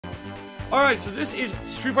Alright, so this is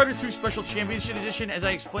Street Fighter 2 Special Championship Edition. As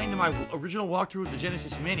I explained in my original walkthrough of the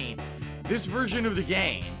Genesis Mini, this version of the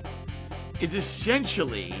game is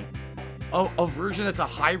essentially a version that's a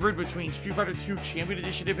hybrid between Street Fighter 2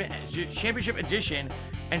 Championship Edition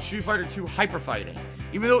and Street Fighter 2 Hyper Fighting.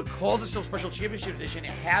 Even though it calls itself Special Championship Edition,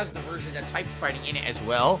 it has the version that's Hyper Fighting in it as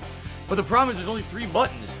well. But the problem is there's only 3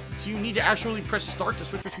 buttons, so you need to actually press start to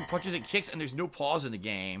switch between punches and kicks, and there's no pause in the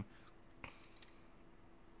game.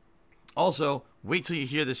 Also, wait till you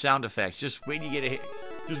hear the sound effects. Just wait till you get it.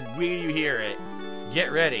 Just wait till you hear it.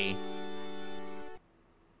 Get ready.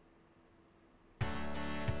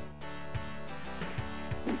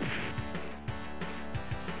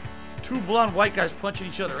 Two blonde white guys punching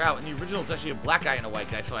each other out. In the original, it's actually a black guy and a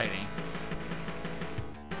white guy fighting.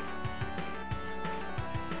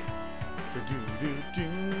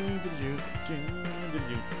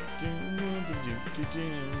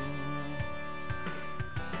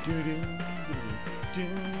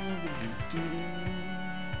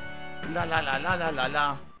 La la la la la la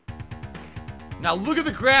la. Now look at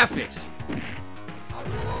the graphics.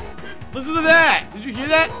 Listen to that. Did you hear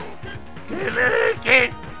that?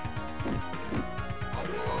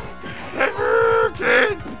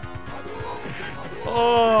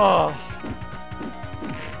 Oh.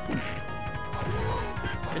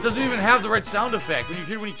 It doesn't even have the right sound effect. When you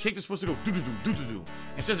hear when he kicked, it's supposed to go do do do do do do.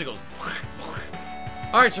 Instead it goes.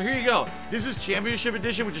 Alright, so here you go. This is Championship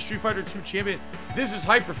Edition, which is Street Fighter 2 Champion. This is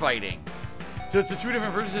Hyper Fighting. So it's the 2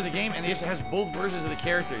 different versions of the game, and this has both versions of the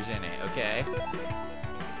characters in it, okay?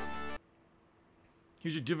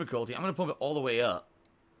 Here's your difficulty. I'm going to pump it all the way up.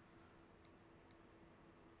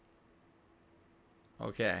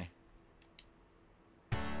 Okay.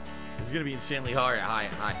 It's going to be insanely hard. High.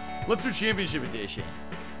 Let's do Championship Edition.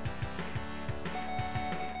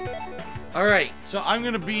 Alright, so I'm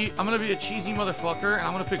gonna be a cheesy motherfucker, and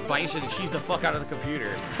I'm gonna pick Bison and cheese the fuck out of the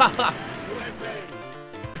computer. Haha.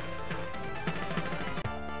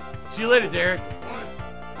 See you later, Derek.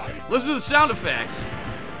 Listen to the sound effects.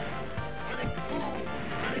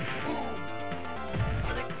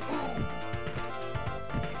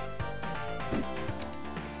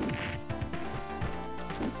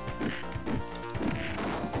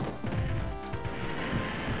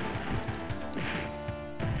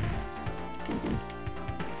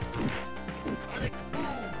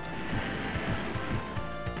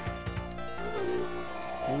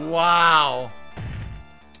 Wow.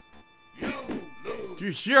 Do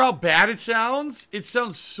you hear how bad it sounds? It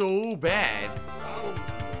sounds so bad.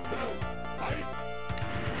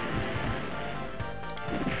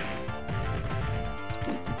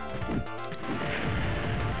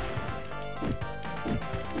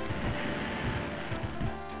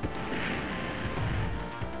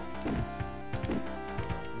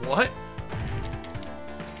 What?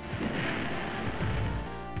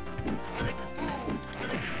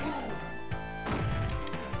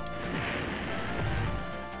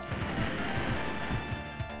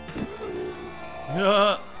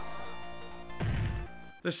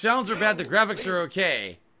 The sounds are bad, the graphics are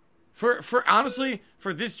okay. Honestly,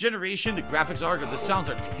 for this generation, the graphics are good. The sounds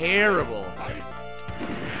are terrible.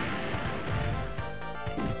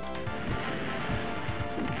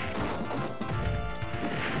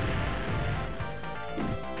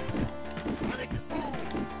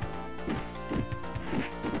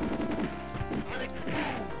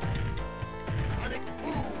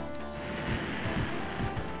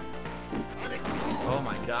 Oh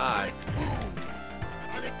my god.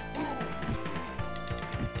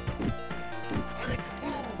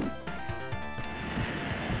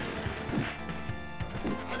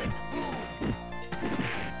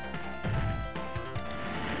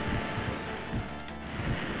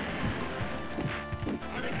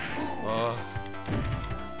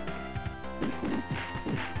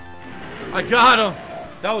 I got him!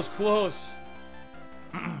 That was close.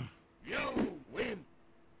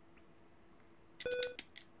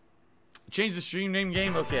 Change the stream name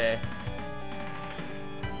game? Okay.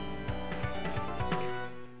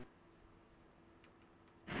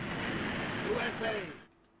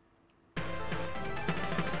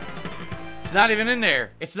 It's not even in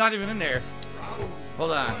there. It's not even in there.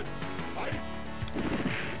 Hold on.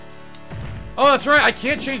 Oh, that's right. I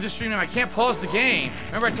can't change the stream name. I can't pause the game.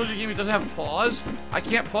 Remember I told you the game doesn't have a pause? I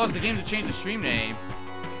can't pause the game to change the stream name.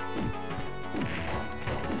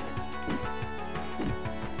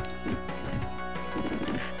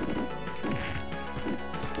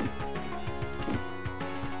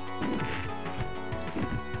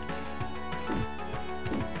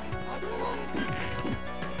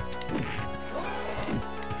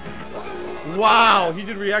 Wow, he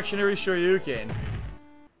did reactionary Shoryuken.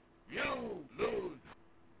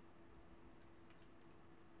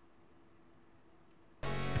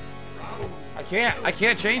 I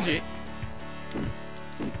can't change it.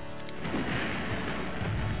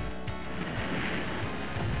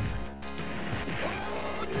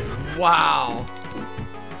 Wow.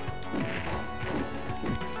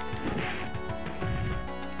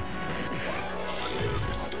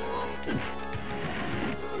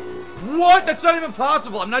 What? That's not even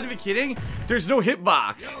possible. I'm not even kidding. There's no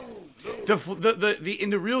hitbox. In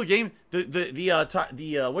the real game,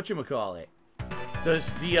 whatchamacallit?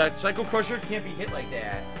 The Psycho Crusher can't be hit like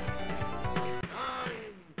that. 9,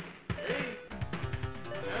 8,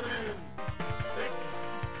 7, 6,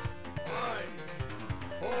 5,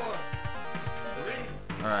 4, 3.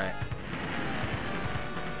 All right.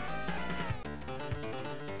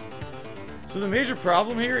 So the major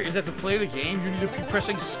problem here is that to play the game, you need to be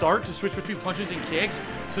pressing start to switch between punches and kicks.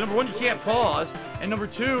 So number one, you can't pause, and number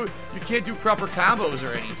two, you can't do proper combos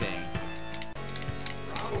or anything.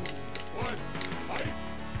 Round 1, fight.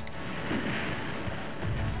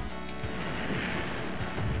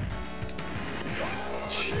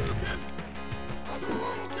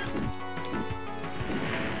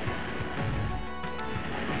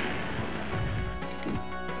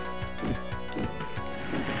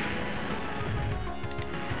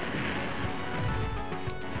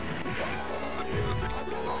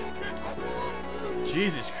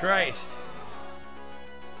 Jesus Christ.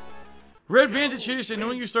 Red Bandit Cheater said,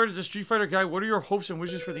 knowing you started as a Street Fighter guy, what are your hopes and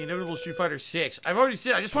wishes for the inevitable Street Fighter 6? I've already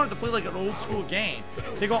said, I just wanted to play like an old school game.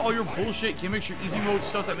 Take out all your bullshit gimmicks, your easy mode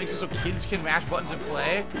stuff that makes it so kids can mash buttons and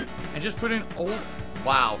play, and just put in old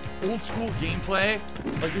school gameplay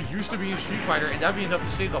like there used to be in Street Fighter, and that'd be enough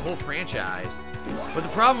to save the whole franchise. But the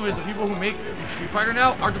problem is the people who make Street Fighter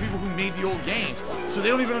now aren't the people who made the old games, so they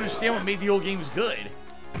don't even understand what made the old games good.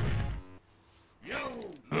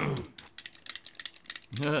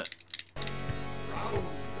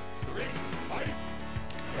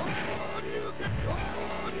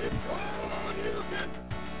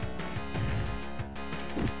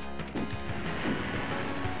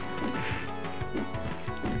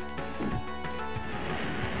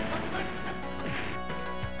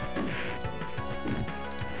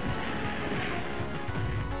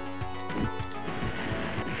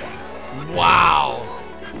 Wow!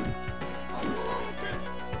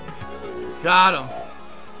 Got him.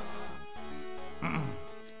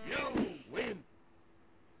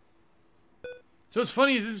 So what's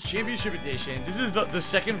funny is this is Championship Edition. This is the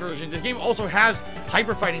second version. This game also has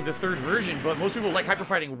Hyper Fighting, the third version, but most people like Hyper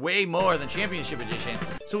Fighting way more than Championship Edition.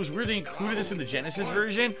 So it was weird they included this in the Genesis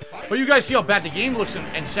version. But you guys see how bad the game looks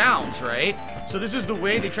and sounds, right? So this is the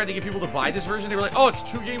way they tried to get people to buy this version. They were like, oh, it's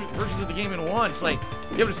two versions of the game in one. It's like,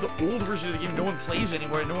 yeah, but it's the old version of the game no one plays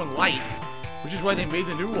anymore, no one liked. Which is why they made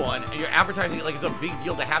the new one. And you're advertising it like it's a big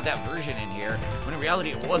deal to have that version in here, when in reality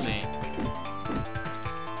it wasn't.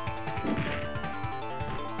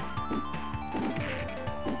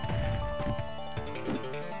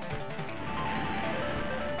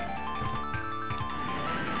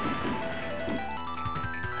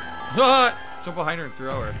 Jump behind her and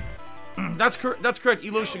throw her. That's correct.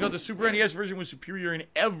 Elo Shigo, the Super NES version was superior in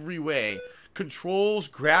every way. Controls,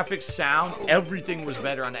 graphics, sound, everything was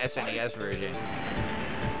better on the SNES version.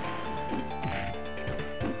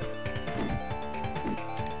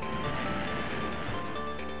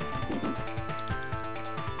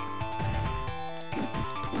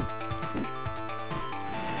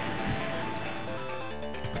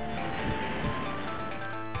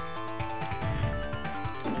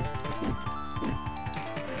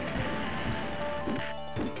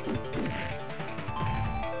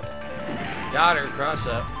 Got her, cross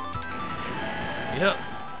up. Yep.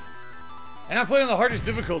 And I'm playing on the hardest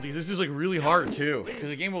difficulties. This is like really hard too, because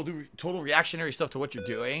the game will do total reactionary stuff to what you're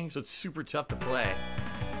doing, so it's super tough to play.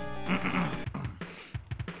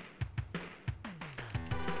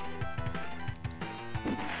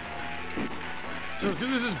 So because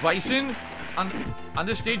this is Bison, on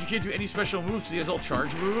this stage you can't do any special moves because he has all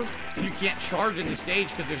charge moves, and you can't charge in this stage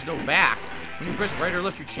because there's no back. When you press right or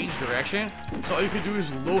left, you change direction. So all you can do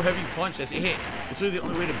is low heavy punch. That's a hit. It's really the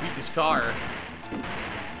only way to beat this car.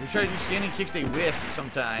 We try to do standing kicks, they whiff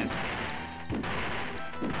sometimes.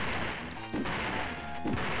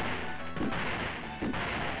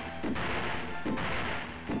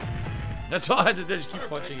 That's all I had to do, just keep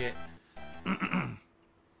punching it.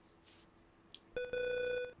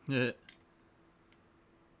 Yeah.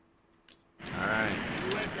 Alright.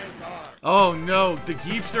 Oh no, the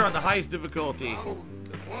Geepster on the highest difficulty.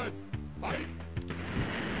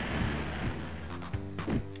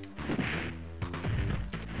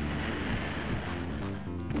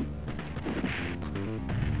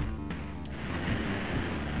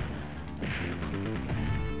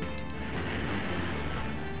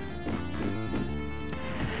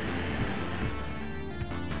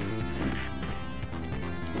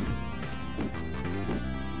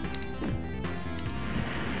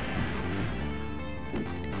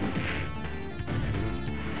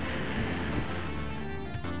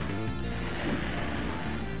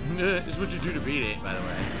 This is what you do to beat it, by the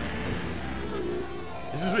way.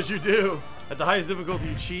 This is what you do. At the highest difficulty,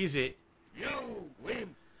 you cheese it. You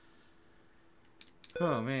win.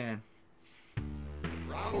 Oh, man.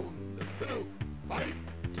 Round 2. Fight.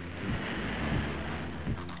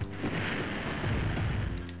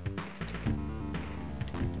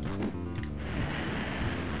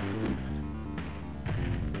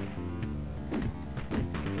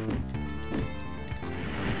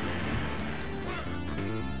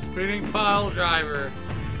 Spinning pile driver.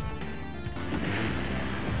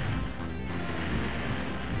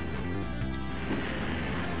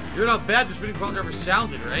 You're not bad. The spinning pile driver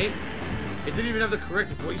sounded, right? It didn't even have the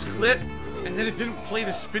correct voice clip, and then it didn't play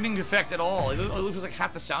the spinning effect at all. It was like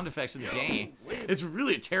half the sound effects in the game. It's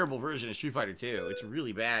really a terrible version of Street Fighter 2. It's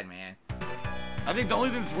really bad, man. I think the only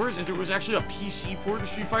thing that's worse is there was actually a PC port of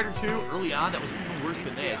Street Fighter 2 early on that was even worse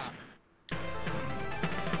than this.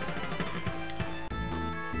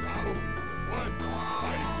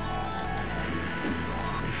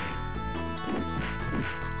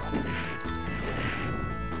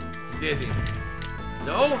 Dizzy.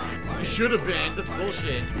 No? You should have been. That's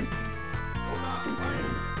bullshit.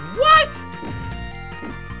 What?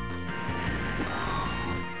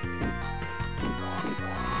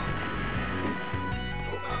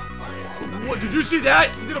 What? Did you see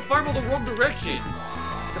that? You did a fireball the wrong direction.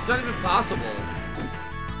 That's not even possible.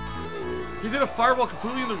 He did a fireball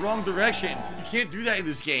completely in the wrong direction. You can't do that in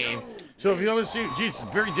this game. So if you haven't seen, geez,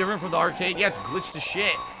 it's very different from the arcade. Yeah, it's glitched to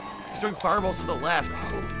shit. He's doing fireballs to the left.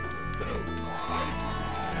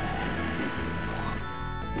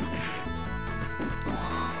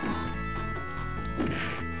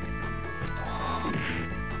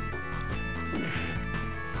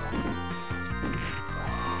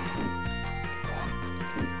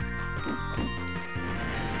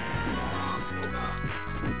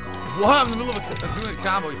 What? I'm in the middle of doing a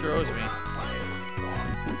combo, he throws me.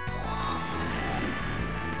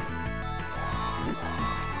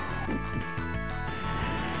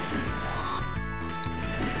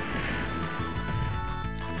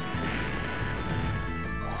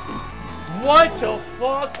 What the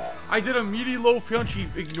fuck? I did a meaty low punch, he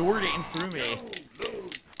ignored it and threw me.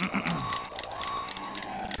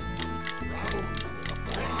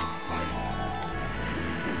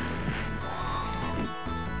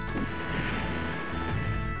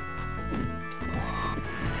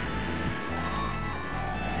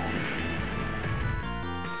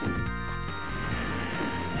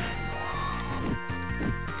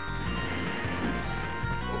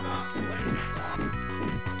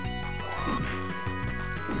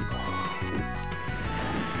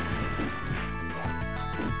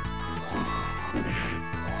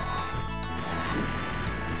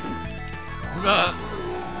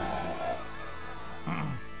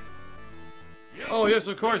 Oh yes,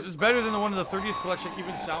 of course. It's better than the one in the 30th collection,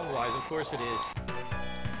 even sound-wise. Of course it is.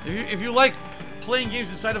 If you like playing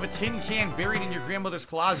games inside of a tin can buried in your grandmother's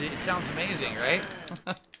closet, it sounds amazing, right?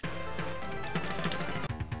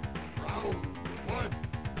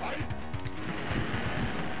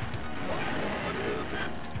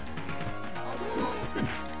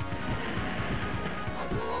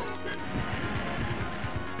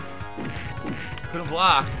 Couldn't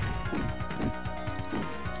block.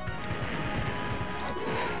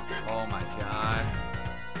 Oh my god.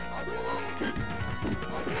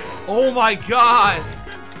 Oh my god!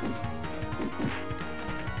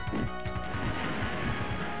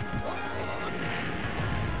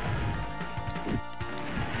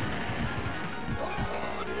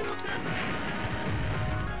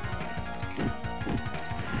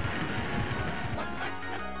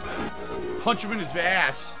 Punch him in his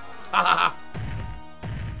ass. Haha.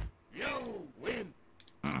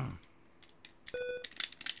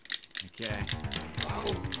 Okay.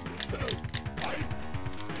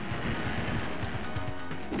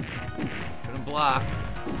 Couldn't block.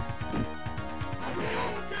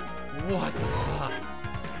 What the fuck?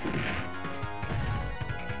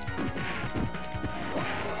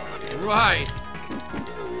 Right.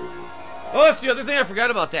 Oh, that's the other thing I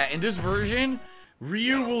forgot about that. In this version,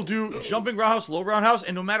 Ryu will do jumping roundhouse, low roundhouse,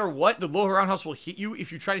 and no matter what, the low roundhouse will hit you.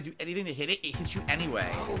 If you try to do anything to hit it, it hits you anyway.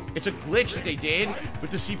 It's a glitch that they did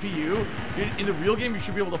with the CPU. In the real game, you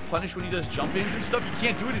should be able to punish when he does jump-ins and stuff. You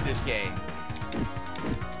can't do it in this game.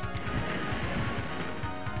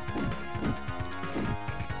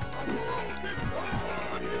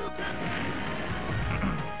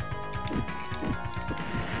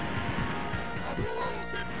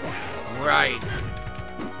 Right.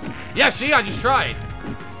 Yeah, see, I just tried.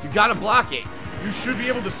 You gotta block it. You should be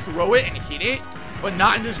able to throw it and hit it, but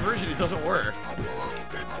not in this version. It doesn't work.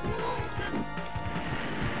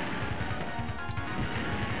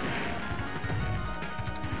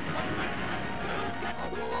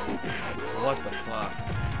 What the fuck?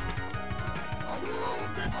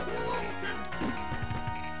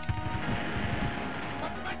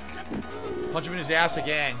 Punch him in his ass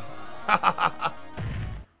again.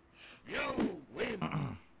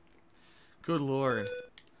 Good lord.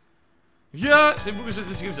 Yeah, Sambuca said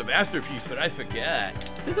this game's a masterpiece, but I forget.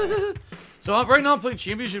 So right now I'm playing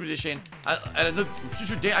Championship Edition. At a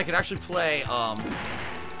future date, I could actually play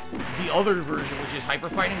the other version, which is Hyper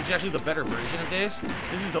Fighting, which is actually the better version of this.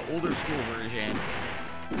 This is the older school version.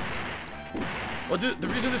 Well, the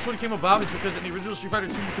reason this one came about is because in the original Street Fighter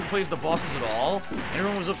 2, you couldn't play as the bosses at all. And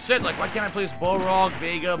everyone was upset, like, why can't I play as Balrog,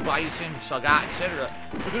 Vega, Bison, Sagat, etc.?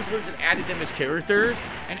 So this version added them as characters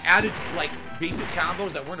and added, like, basic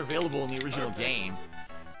combos that weren't available in the original game.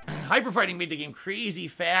 Hyper Fighting made the game crazy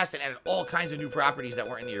fast and added all kinds of new properties that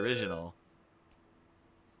weren't in the original.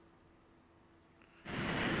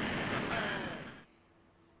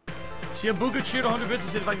 Sambuca cheered 100 bits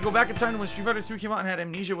and said, if I could go back in time to when Street Fighter 2 came out and had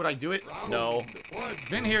amnesia, would I do it? No.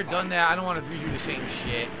 Been here, done that. I don't want to redo the same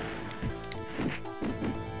shit.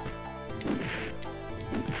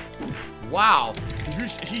 Wow.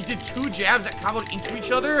 He did 2 jabs that comboed into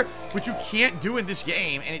each other, which you can't do in this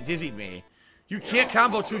game, and it dizzied me. You can't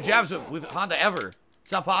combo 2 jabs with Honda ever.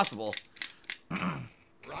 It's not possible. Round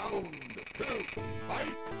 2,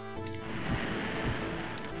 fight.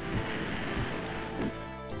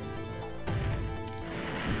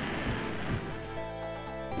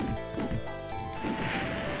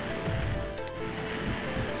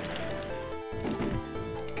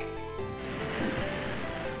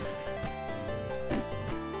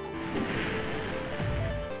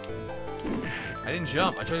 I didn't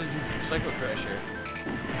jump. I tried to do Psycho Crasher.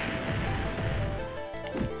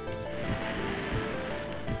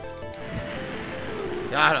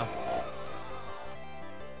 Got him.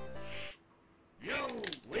 You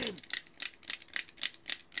win.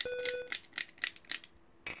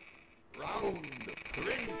 Round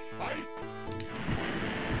 3, fight.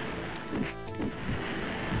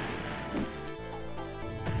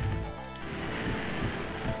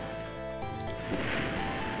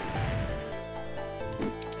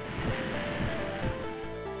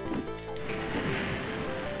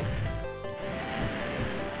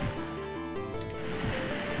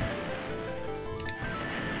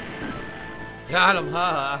 Got him,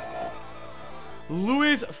 haha.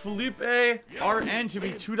 Luis Felipe RN to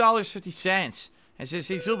be $2.50. And says,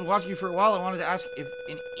 hey Phil, been watching you for a while. I wanted to ask if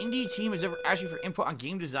an indie team has ever asked you for input on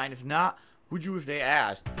game design. If not, would you if they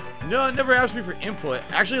asked? No, never asked me for input.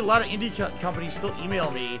 Actually, a lot of indie companies still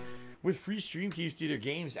email me with free stream keys to their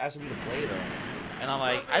games asking me to play them. And I'm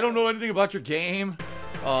like, I don't know anything about your game.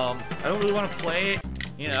 I don't really want to play it.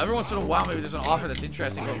 You know, every once in a while maybe there's an offer that's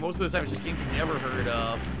interesting, but most of the time it's just games you've never heard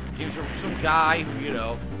of. Games from some guy who, you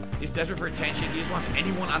know, is desperate for attention. He just wants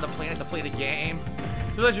anyone on the planet to play the game.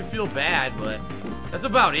 So that should feel bad, but that's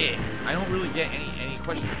about it. I don't really get any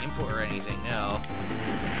questions for input or anything, no.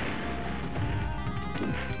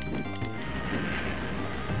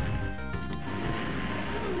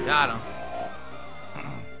 Got him.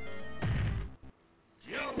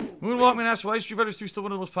 Moonwalkman asks, why is Street Fighter 2 still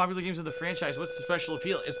one of the most popular games of the franchise? What's the special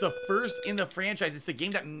appeal? It's the first in the franchise. It's the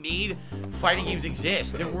game that made fighting games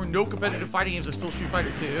exist. There were no competitive fighting games until Street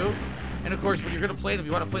Fighter 2. And of course, when you're going to play them,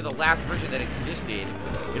 you want to play the last version that existed.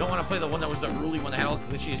 You don't want to play the one that was the early one that had all the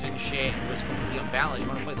glitches and shit and was completely unbalanced. You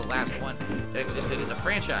want to play the last one that existed in the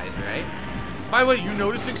franchise, right? By the way, you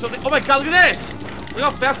noticing something? Oh my god, look at this! Look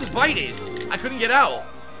how fast this bite is. I couldn't get out.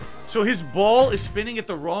 So his ball is spinning at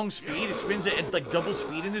the wrong speed. It spins at like double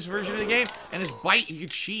speed in this version of the game. And his bite, he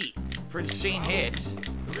could cheat for insane hits.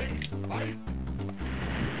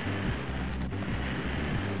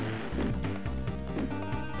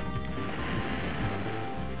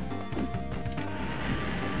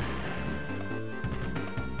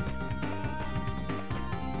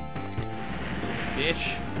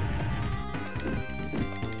 Bitch.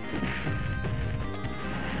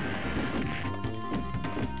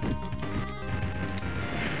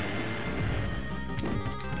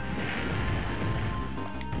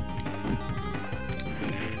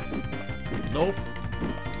 Nope.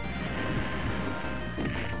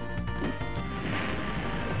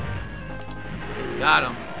 Got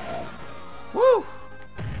him. Woo!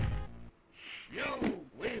 You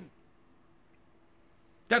win.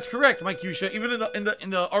 That's correct, Mike Yusha. Even in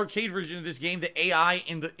the arcade version of this game, the AI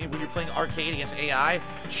when you're playing arcade against AI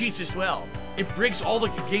cheats as well. It breaks all the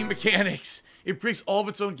game mechanics. It breaks all of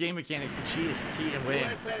its own game mechanics to cheat and win.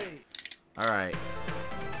 All right.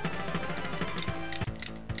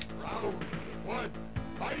 Round 1,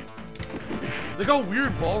 fight. Look how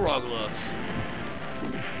weird Balrog looks.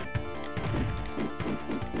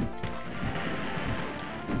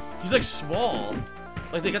 He's like small.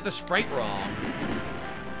 Like they got the sprite wrong.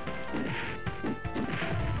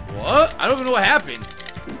 What? I don't even know what happened.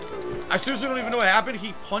 I seriously don't even know what happened.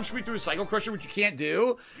 He punched me through a Cycle Crusher, which you can't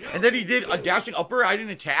do. And then he did a dashing upper. I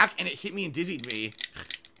didn't attack, and it hit me and dizzied me.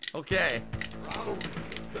 Okay.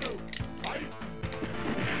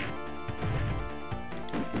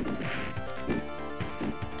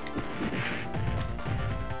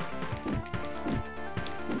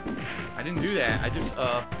 I didn't do that. I just,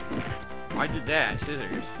 I did that.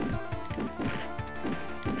 Scissors.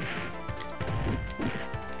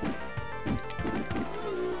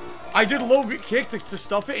 I did low kick to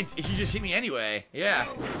stuff it, and he just hit me anyway. Yeah.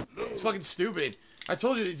 It's fucking stupid. I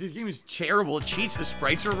told you, this game is terrible. It cheats. The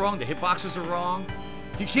sprites are wrong. The hitboxes are wrong.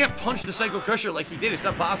 You can't punch the Psycho Crusher like he did. It's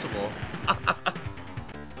not possible.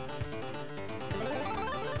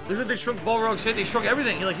 Look at they shrunk Balrog's head. They shrunk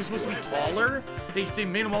everything. You're like, he's supposed to be taller. They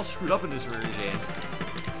made him all screwed up in this version.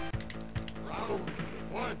 Round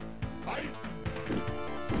one, fight.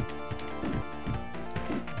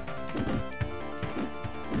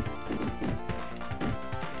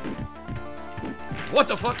 What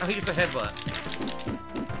the fuck? I think it's a headbutt.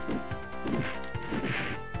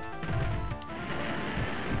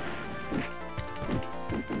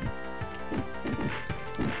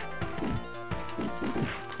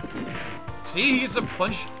 See, he gets to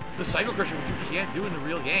punch the Cycle Crusher, which you can't do in the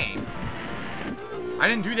real game. I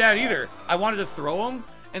didn't do that either. I wanted to throw him,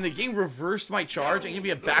 and the game reversed my charge and gave me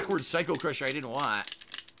a backwards Cycle Crusher I didn't want.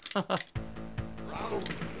 Round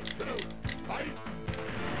two, fight.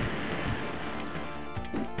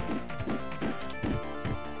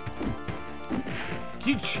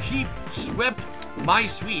 He swept my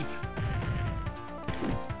sweep.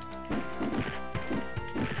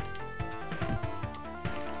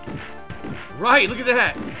 Right, look at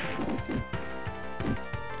that.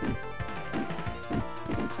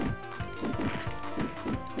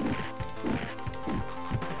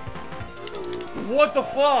 What the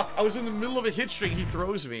fuck? I was in the middle of a hit string. He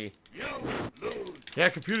throws me. Yeah,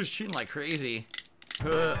 computer's cheating like crazy.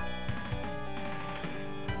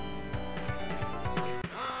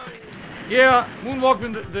 Yeah,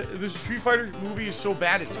 Moonwalkman, the Street Fighter movie is so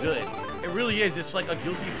bad it's good. It really is. It's like a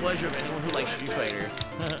guilty pleasure of anyone who likes Street Fighter.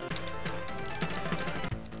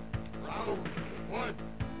 Round one,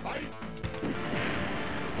 fight.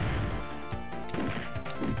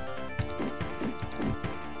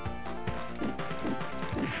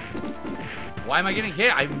 Why am I getting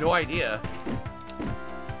hit? I have no idea.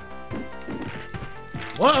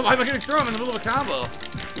 What? Why am I getting thrown? I'm in the middle of a combo.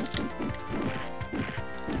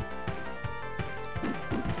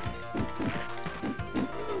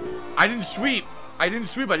 I didn't sweep. I didn't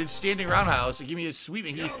sweep. I did standing roundhouse. He gave me a sweep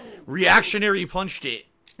and he reactionary punched it.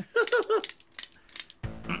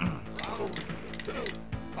 Round two,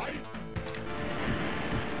 fight.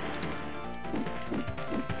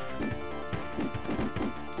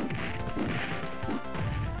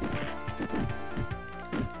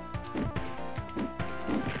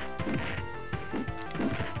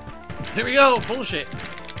 There we go. Bullshit.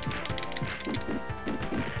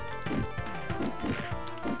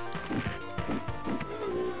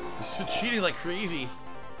 He's cheating like crazy.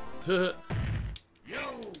 You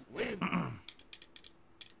win.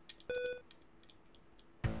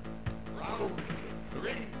 Round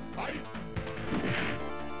three, fight.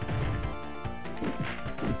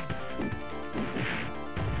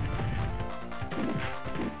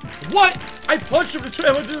 What? I punched him to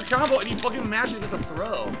I went through the combo and he fucking mashes with a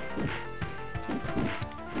throw.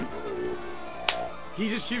 He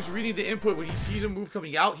just keeps reading the input. When he sees a move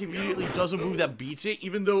coming out, he immediately does a move that beats it,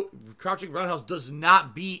 even though crouching roundhouse does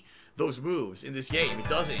not beat those moves in this game. It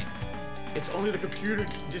doesn't. It's only the computer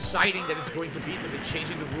deciding that it's going to beat them and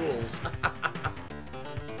changing the rules.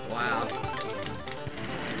 Wow.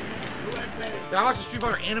 Did I watch the Street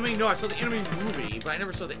Fighter anime? No, I saw the anime movie, but I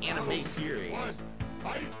never saw the anime series.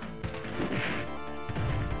 Fight.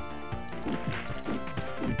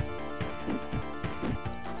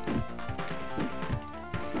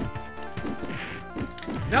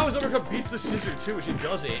 Now his uppercut beats the scissor too, which it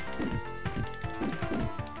doesn't.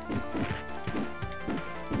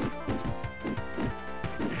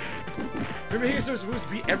 Remember, he those moves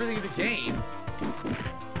beat everything in the game.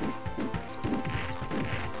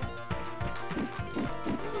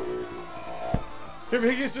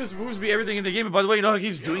 Remember, those moves beat everything in the game. And by the way, you know how he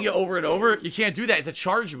keeps doing it over and over? You can't do that. It's a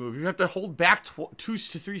charge move. You have to hold back 2 to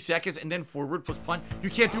 3 seconds and then forward plus punch. You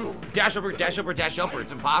can't do dash upper, dash upper, dash upper.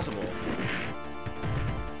 It's impossible.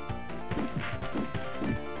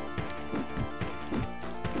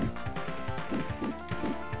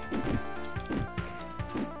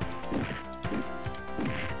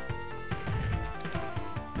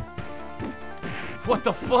 What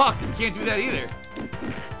the fuck? You can't do that either.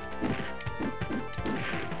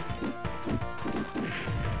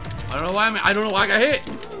 I don't know why I don't know why I got hit.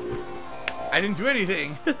 I didn't do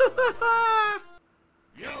anything.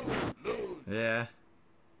 Yeah.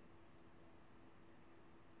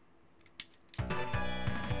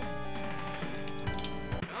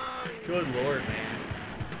 Good lord, man.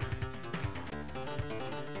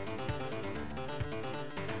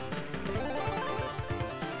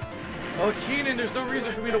 Oh, Keenan, there's no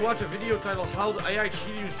reason for me to watch a video titled How the AI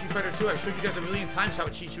Cheated You in Street Fighter 2. I've showed you guys a million times how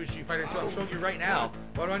it cheats you in Street Fighter 2. I'm showing you right now.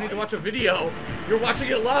 Why do I need to watch a video? You're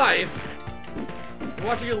watching it live. You're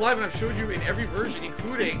watching it live, and I've showed you in every version,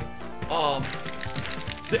 including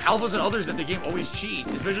the alphas and others, that the game always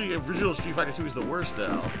cheats. Especially the original Street Fighter 2 is the worst,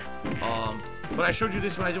 though. But I showed you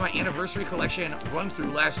this when I did my anniversary collection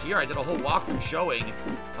run-through last year. I did a whole walkthrough showing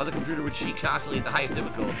how the computer would cheat constantly at the highest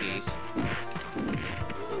difficulties.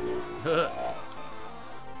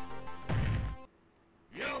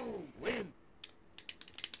 You win.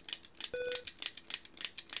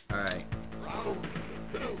 Alright. Round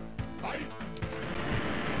 2, fight.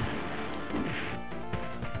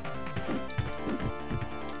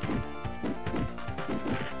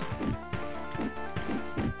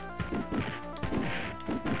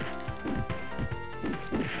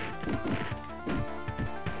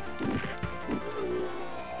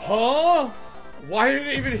 Huh? Why did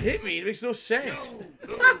it even hit me? It makes no sense.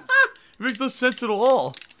 It makes no sense at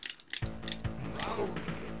all. Round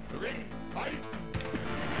 3, fight.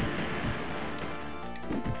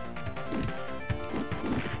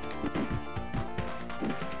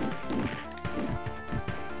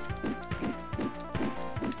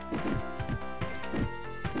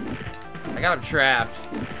 I got him trapped.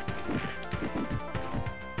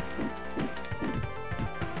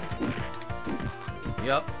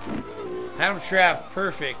 Yup. Had him trapped.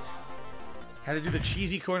 Perfect. Had to do the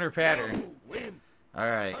cheesy corner pattern. You win.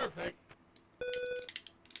 Alright. Perfect.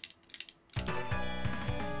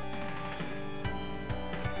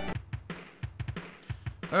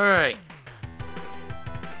 Alright.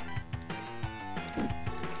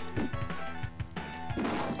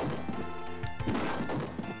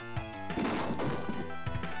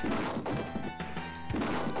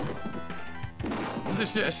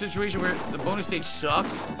 This is a situation where the bonus stage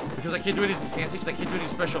sucks because I can't do anything fancy because I can't do any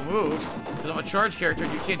special moves because I'm a charge character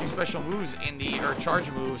and you can't do special moves in the, or charge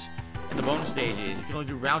moves in the bonus stages. You can only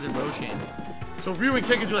do rounded motion. So Ryu and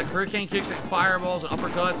Ken can do like hurricane kicks and fireballs and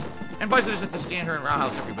uppercuts, and Bison just has to stand here and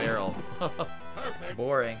roundhouse every barrel.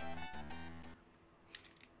 Boring.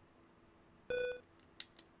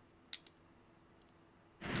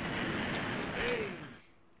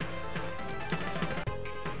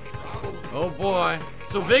 Oh boy.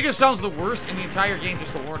 So Vega sounds the worst in the entire game,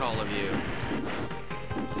 just to warn all of you.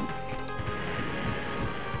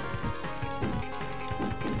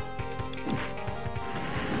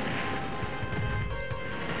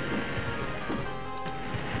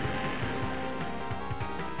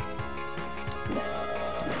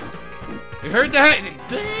 You heard that?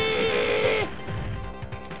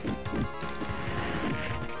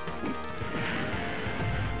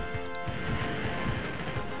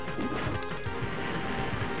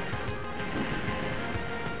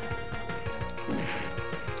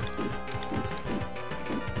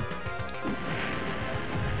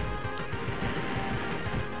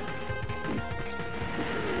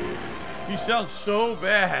 He sounds so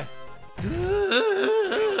bad.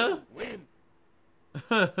 Win.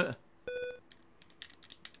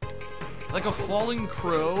 Like a falling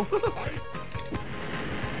crow.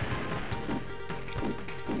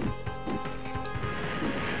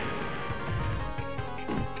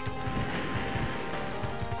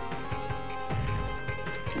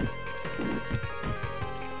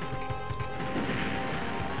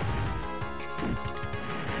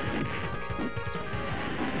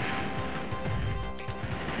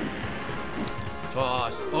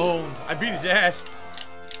 Tossed. Owned. I beat his ass.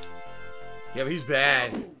 Yeah, but he's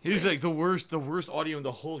bad. He's like the worst audio in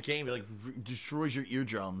the whole game. It like destroys your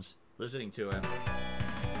eardrums listening to him.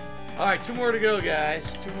 Alright, 2 more to go,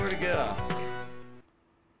 guys. 2 more to go.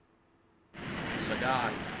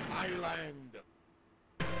 Sagat. Island.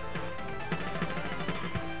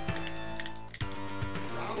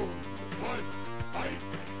 Round 1, fight.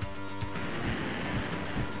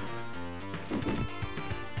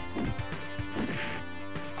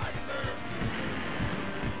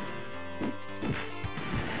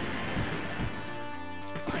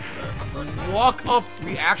 Walk up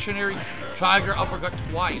reactionary tiger uppercut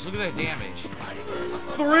twice. Look at that damage.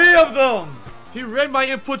 3 of them! He read my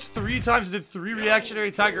inputs 3 times and did 3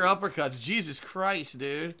 reactionary tiger uppercuts. Jesus Christ,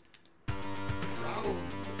 dude. Round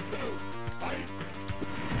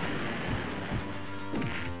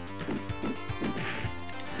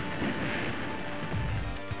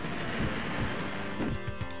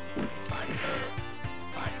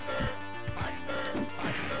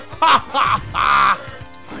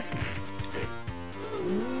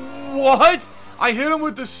What? I hit him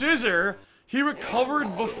with the scissor. He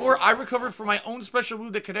recovered before I recovered from my own special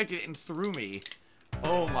move that connected and threw me.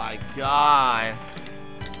 Oh my god.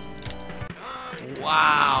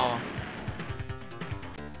 Wow.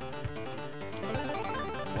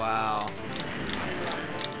 Wow.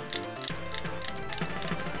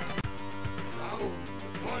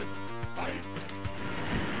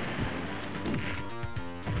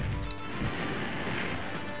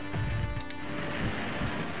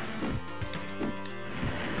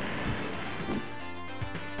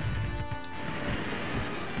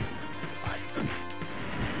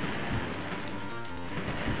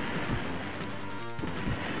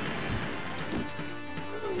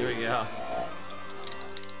 Here we go.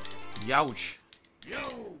 Youch. Yo,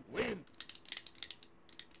 win.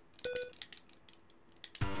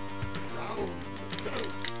 Round 2,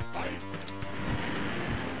 fight.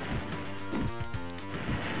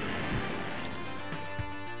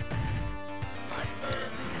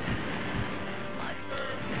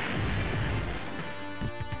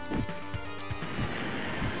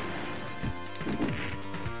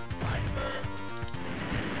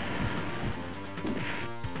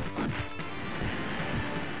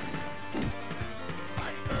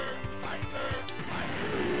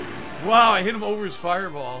 Wow, I hit him over his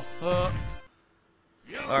fireball.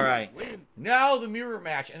 Alright. Now the mirror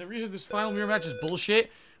match. And the reason this final mirror match is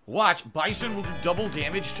bullshit, watch, Bison will do double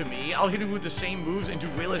damage to me. I'll hit him with the same moves and do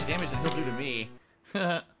way less damage than he'll do to me.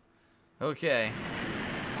 Okay.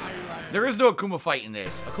 There is no Akuma fight in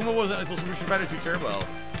this. Akuma wasn't until Super Street Fighter 2 Turbo.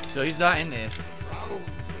 So he's not in this. Round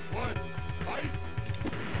 1, fight.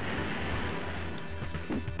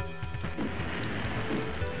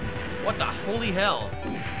 What the holy hell?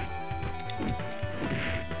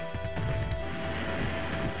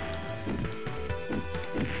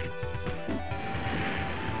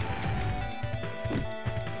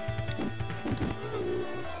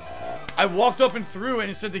 I walked up and through and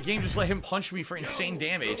instead the game just let him punch me for insane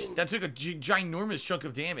damage. That took a ginormous chunk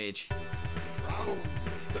of damage. Round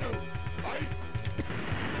 2, fight.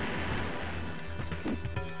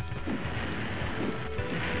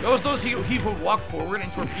 Those he would walk forward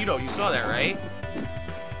and torpedo. You saw that, right?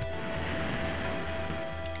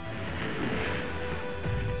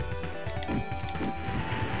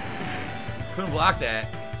 Couldn't block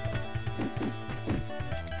that.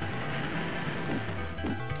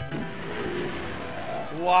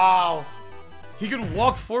 Wow. He could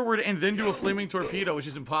walk forward and then do a flaming torpedo, which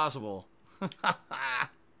is impossible. Oh my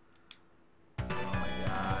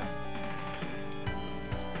god.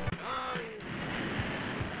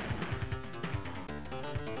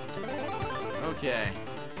 Okay.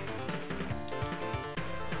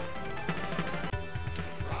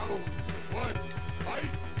 Round 1, fight.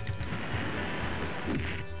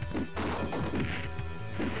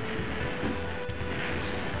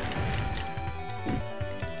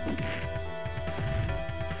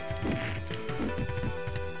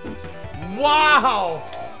 Wow!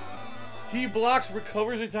 He blocks,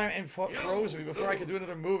 recovers in time, and throws me before I can do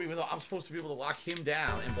another move, even though I'm supposed to be able to lock him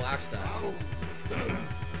down and block stuff. Round 2,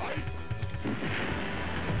 fight.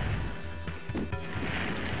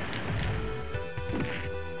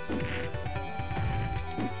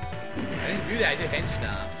 I didn't do that, I did head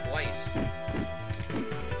stomp twice.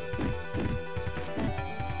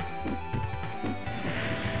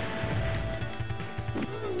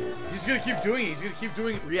 He's gonna keep doing it. He's gonna keep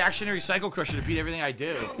doing reactionary Cycle Crusher to beat everything I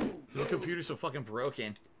do. His computer's so fucking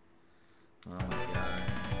broken. Oh my god.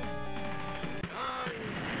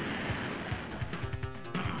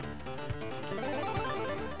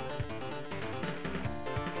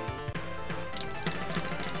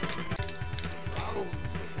 Round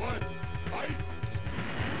 1, fight.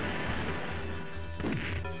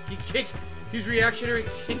 He kicks. He's reactionary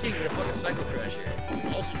kicking with a fucking Cycle Crusher.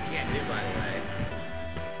 Also, you can't do, by the way.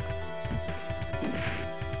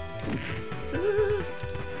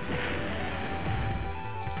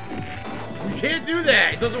 You can't do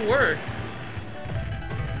that. It doesn't work.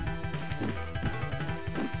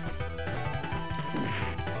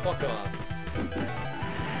 Fuck off.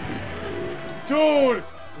 Dude!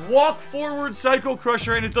 Walk forward Cycle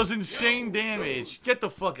Crusher and it does insane damage. Get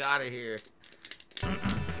the fuck out of here. Round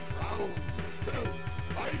 2,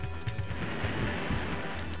 fight.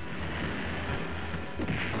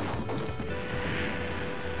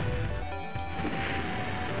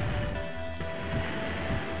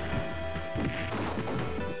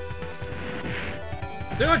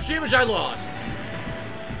 Look how much damage I lost.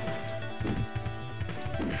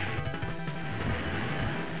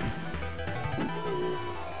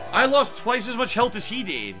 I lost twice as much health as he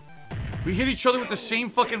did. We hit each other with the same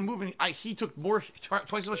fucking move, and he took twice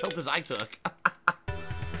as much health as I took.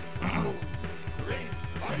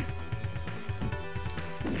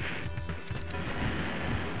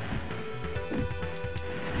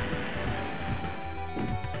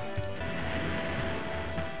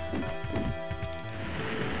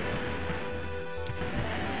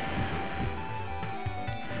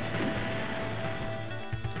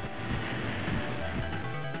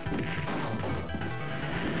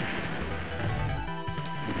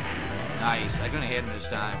 Nice. I couldn't hit him this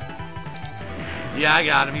time. Yeah, I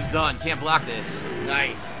got him. He's done. Can't block this.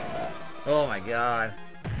 Nice. Oh my god.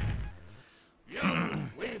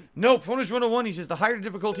 No, Pwnage 101, he says the higher the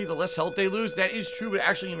difficulty, the less health they lose. That is true, but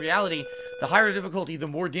actually in reality, the higher the difficulty, the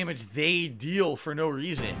more damage they deal for no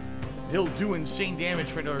reason. They'll do insane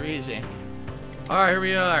damage for no reason. Alright, here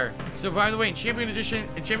we are. So by the way, in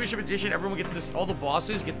Championship Edition, everyone gets this, all the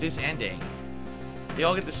bosses get this ending. They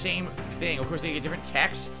all get the same thing. Of course, they get different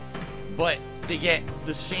text, but they get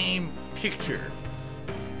the same picture.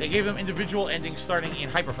 They gave them individual endings starting in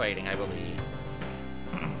Hyper Fighting, I believe.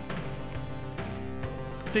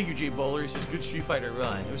 Thank you, Jay Bowler. He says, good Street Fighter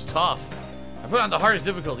run. It was tough. I put on the hardest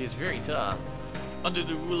difficulty. It's very tough. Under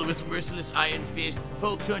the rule of its merciless iron fist,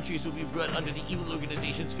 whole countries will be brought under the evil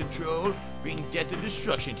organization's control, bringing death and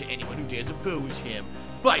destruction to anyone who dares oppose him.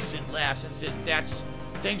 Bison laughs and says, that's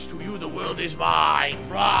thanks to you, the world is mine.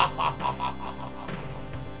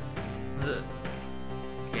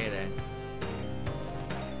 Okay, then.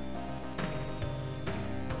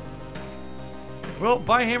 Well,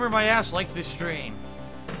 by hammer my ass like this stream.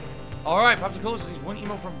 Alright, Popsicle says one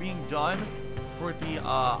email from being done for the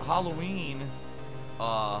Halloween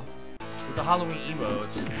with the Halloween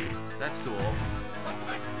emotes. That's cool.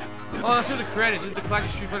 Oh, let's do the credits. This is the Classic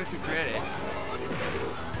Street Fighter 2 credits.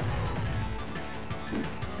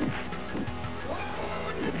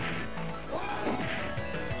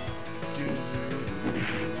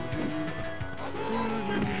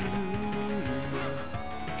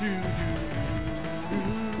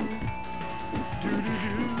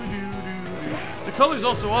 The color's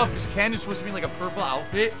also up because Ken is supposed to be like a purple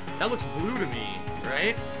outfit. That looks blue to me,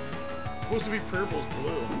 right? It's supposed to be purple's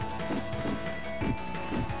blue.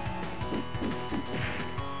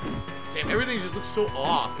 Damn, everything just looks so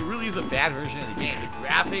off. It really is a bad version of the game. The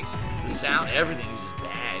graphics, the sound, everything is just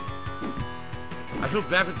bad. I feel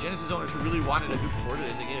bad for the Genesis owners who really wanted a good port of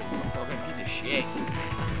this and get a fucking piece of shit.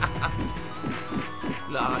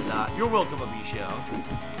 La la. You're welcome, Abisho.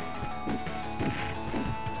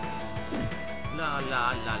 La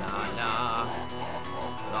la la la la.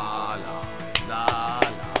 La la la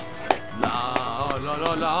la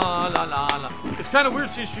la la la la la. It's kind of weird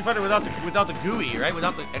seeing Street Fighter without the GUI, right?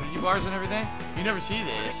 Without the energy bars and everything. You never see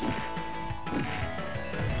this.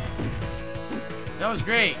 That was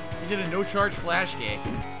great. He did a no-charge flash kick.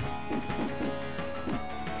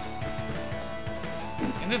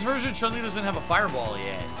 In this version, Chun-Li doesn't have a fireball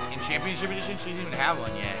yet. In Championship Edition, she doesn't even have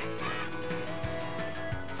one yet.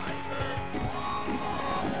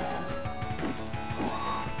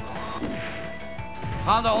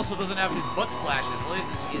 Honda also doesn't have his butt splashes. Well,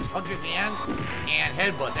 it's his 100 hands and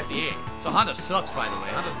headbutt. That's it. So Honda sucks, by the way.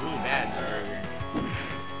 Honda's really bad.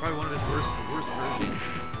 Probably one of his worst versions.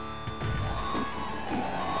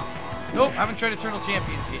 Nope, haven't tried Eternal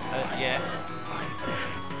Champions yet.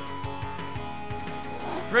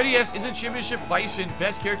 Freddy S. Isn't Championship Bison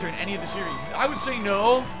best character in any of the series? I would say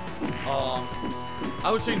no. I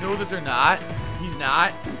would say no that they're not. He's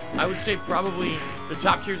not. I would say probably the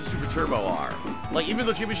top tiers of Super Turbo are. Like, even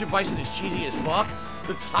though Championship Bison is cheesy as fuck,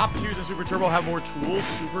 the top tiers of Super Turbo have more tools,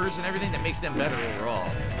 supers, and everything that makes them better overall.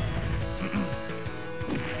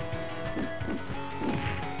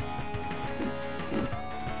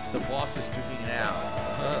 The boss is duking it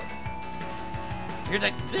out. You're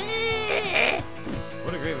like,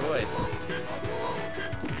 what a great voice.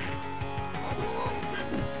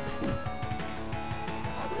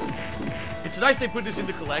 It's nice they put this in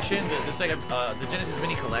the collection, the Genesis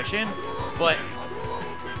Mini collection, but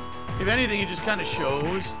if anything, it just kind of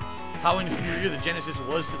shows how inferior the Genesis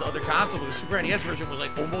was to the other console, because the Super NES version was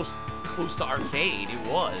like almost close to arcade.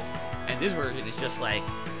 It was. And this version is just like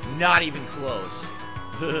not even close.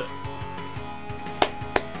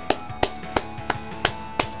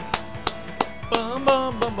 Bum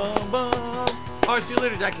bum bum bum bum. Alright, see you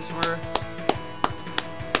later, Daki Smurr.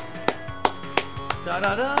 Da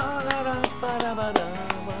da da da da ba da ba da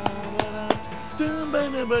ba da ba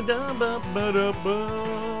da ba da ba da ba.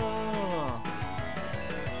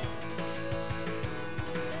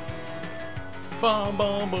 Bum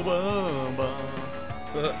bum bum bum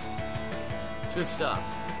bum. It's good stuff.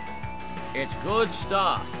 It's good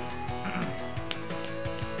stuff.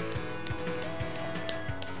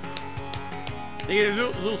 They get a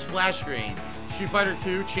little splash screen. Street Fighter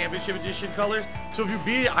 2 Championship Edition colors. So if you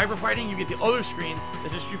beat it at Hyper Fighting, you get the other screen that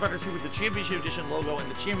says Street Fighter 2 with the Championship Edition logo and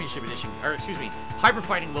the Championship Edition, or excuse me, Hyper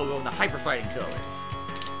Fighting logo and the Hyper Fighting colors.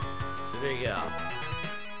 So there you go.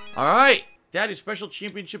 Alright, that is Special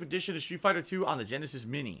Championship Edition of Street Fighter 2 on the Genesis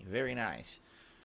Mini. Very nice.